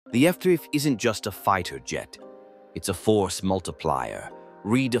The F-35 isn't just a fighter jet. It's a force multiplier,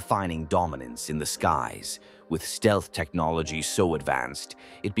 redefining dominance in the skies. With stealth technology so advanced,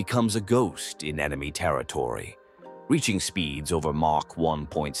 it becomes a ghost in enemy territory. Reaching speeds over Mach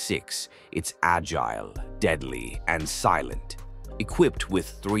 1.6, it's agile, deadly, and silent. Equipped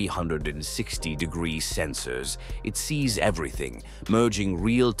with 360-degree sensors, it sees everything, merging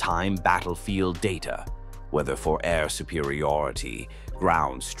real-time battlefield data. Whether for air superiority,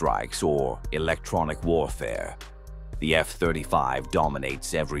 ground strikes, or electronic warfare, the F-35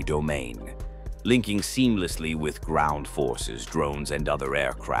 dominates every domain, linking seamlessly with ground forces, drones, and other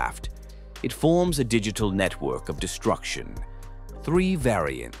aircraft. It forms a digital network of destruction. 3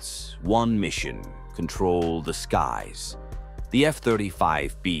 variants, 1 mission: control the skies. The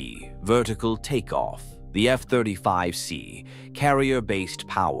F-35B, vertical takeoff. The F-35C, carrier-based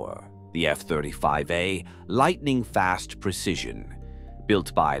power. The F-35A, lightning-fast precision.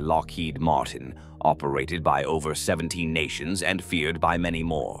 Built by Lockheed Martin, operated by over 17 nations, and feared by many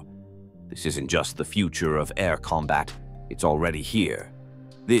more. This isn't just the future of air combat, it's already here.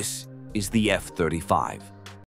 This is the F-35.